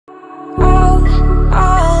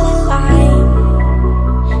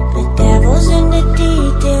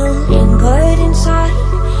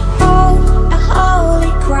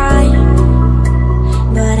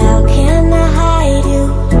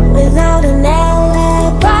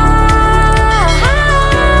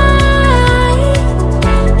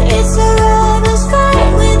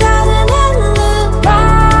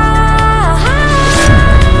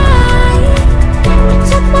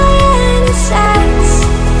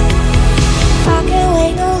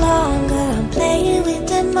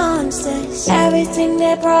everything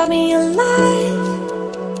that brought me alive.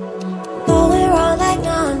 But we're all like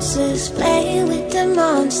monsters, playing with the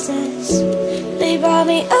monsters. They brought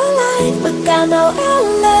me alive, but got no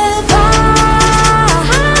alibi.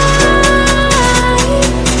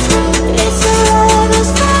 It's a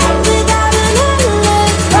lover's fight without an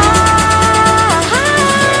alibi.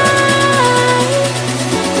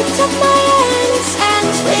 You took my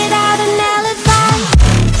hands without an alibi.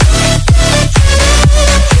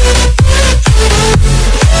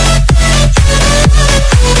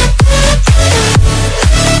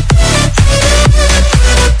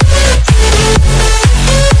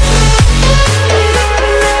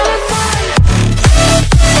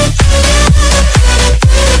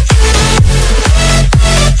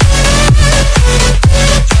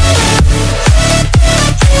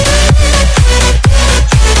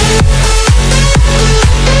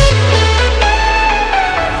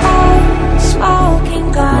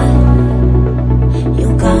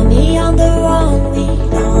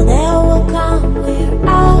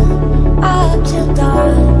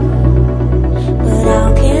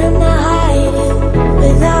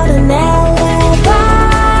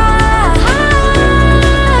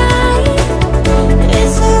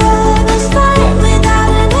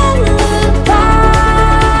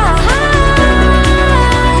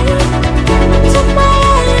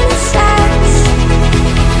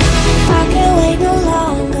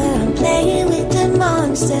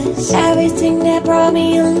 Everything that brought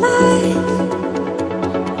me alive.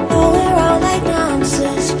 Oh, we're all like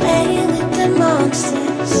monsters, playing with the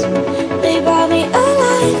monsters. They brought me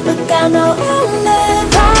alive, but got no alibi.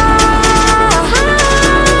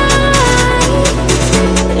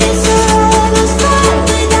 It's a lover's fight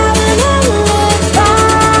without an alibi.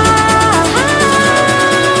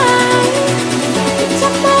 You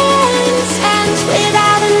took my hands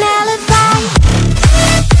without an alibi.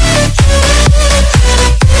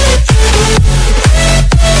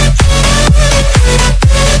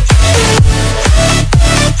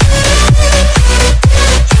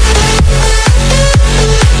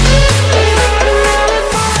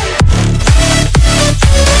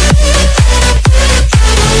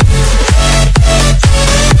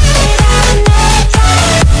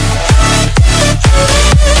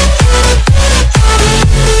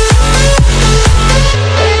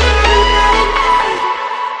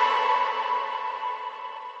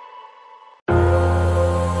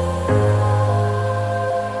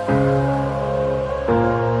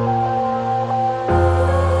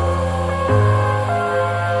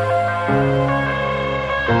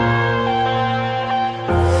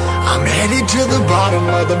 To the bottom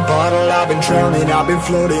of the bottle, I've been drowning, I've been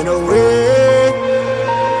floating away.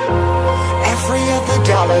 Every other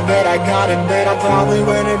dollar that I got in bed, I probably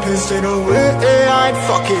went and pissed it away. I ain't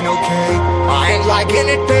fucking okay, I ain't liking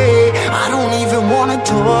it, babe. I don't even wanna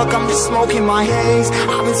talk, I'm just smoking my haze.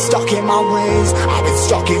 I've been stuck in my ways, I've been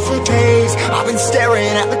stuck here for days. I've been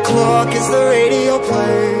staring at the clock as the radio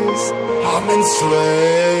plays. I'm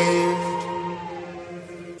enslaved.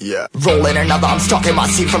 Yeah. Rolling another, I'm stuck in my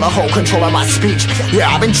seat for the whole control of my speech. Yeah,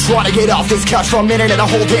 I've been trying to get off this couch for a minute and a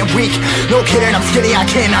whole damn week. No kidding, I'm skinny, I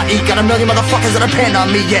cannot eat. Got a million motherfuckers that depend on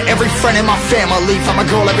me. Yeah, every friend in my family, from a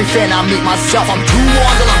girl, every fan I meet myself. I'm too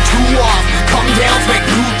on till I'm too off. Come down to make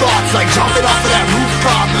new thoughts, like jumping off of that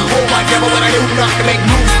rooftop. Oh my devil, when I do not to make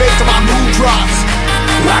moves based on my mood drops.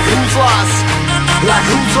 Like who's lost? Like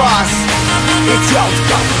who's lost? It's yo,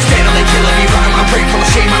 steadily killing me, running my brain full of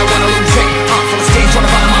shame. I don't wanna lose it. Full of stage, trying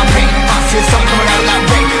to find my pain. See the sun coming out of that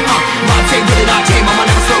rain. My day really not tame. I'ma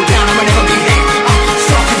never slow down, I'ma never behave.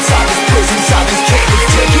 Stuck inside this prison, inside this cage.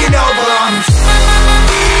 It's taking over.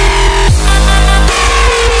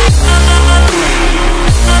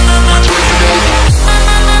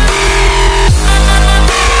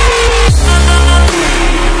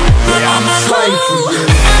 Yeah, I'm a slave for you.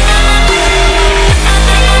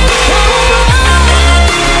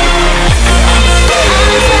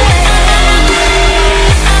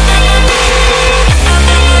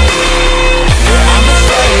 I'm a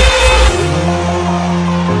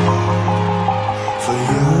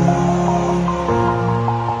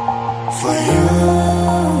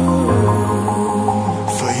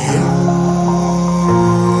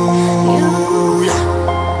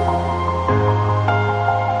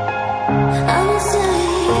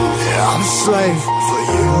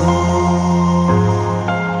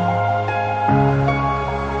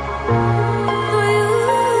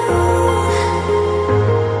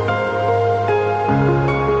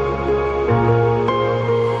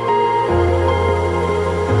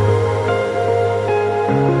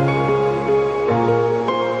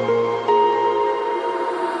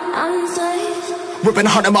ripping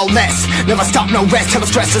harder, more less. Never stop, no rest, till the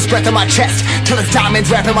stress is breath in my chest. Till it's diamonds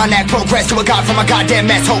wrapping my neck, progress to a god from a goddamn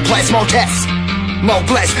mess. Hopeless, more tests, more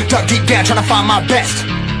blessed. Dug deep down, trying to find my best.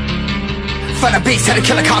 Find a beast, had to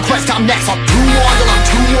kill a conquest, I'm next. I'm too on till I'm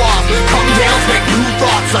too off. Calm down, make new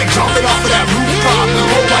thoughts, like jumping off of that rooftop.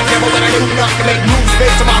 Hold my camera when I knew enough to make moves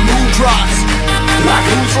based on my mood drops. Like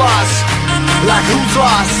who's lost? Like who's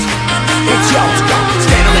lost? It's yours,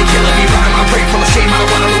 steadily killing me, running my brain full of shame, I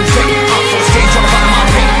don't wanna lose it. I'm full of stage, trying to find my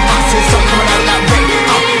pain. I see sun coming out of that rain.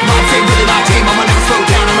 My team really my team, I'ma never slow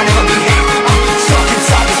down, I'ma never behave. I'm stuck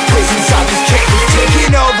inside this prison, inside this cage, it's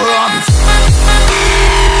taking over, I'm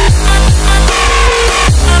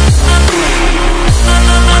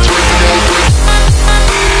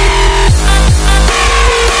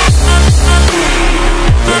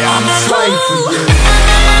I'm a slave for you.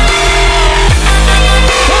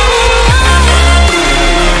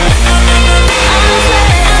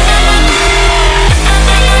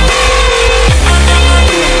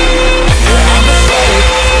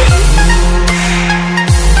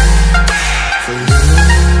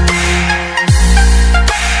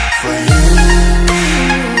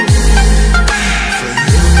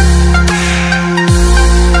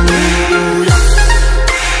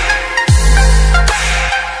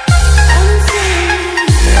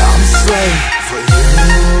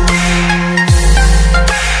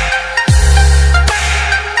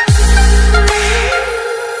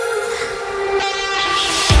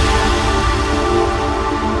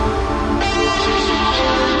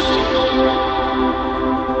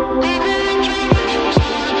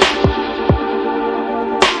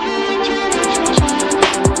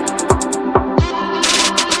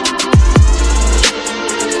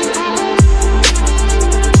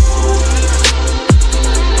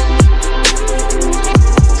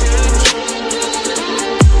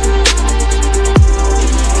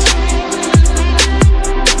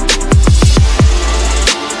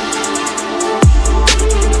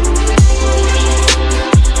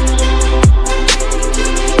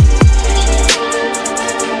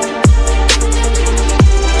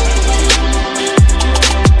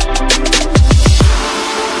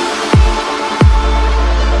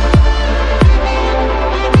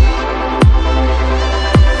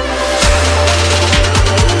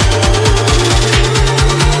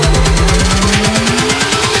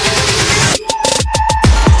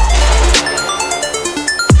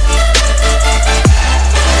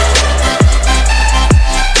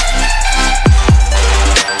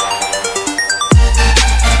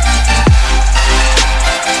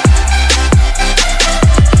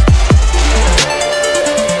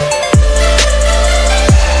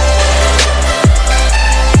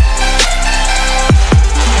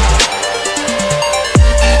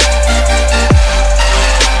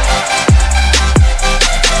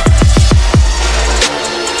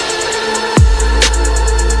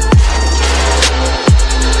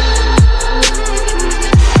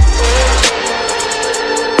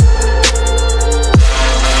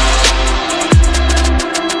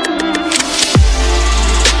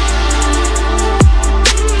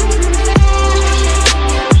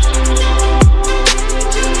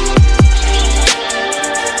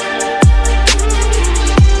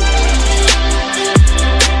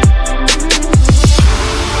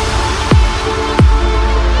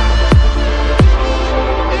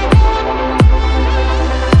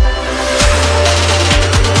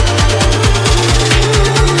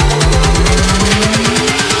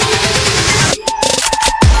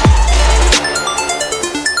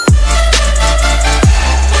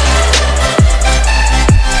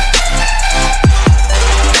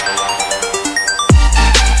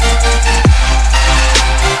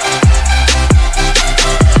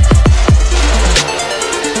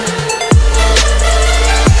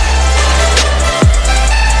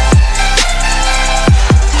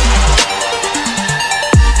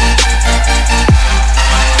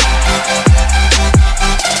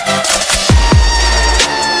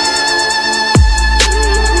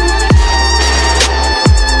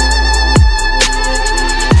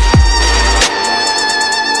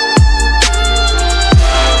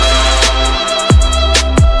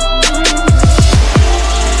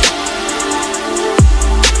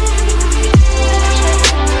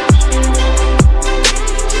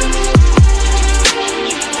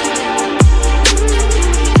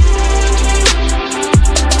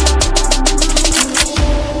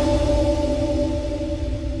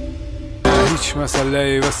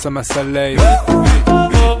 مسئله واسه مسئله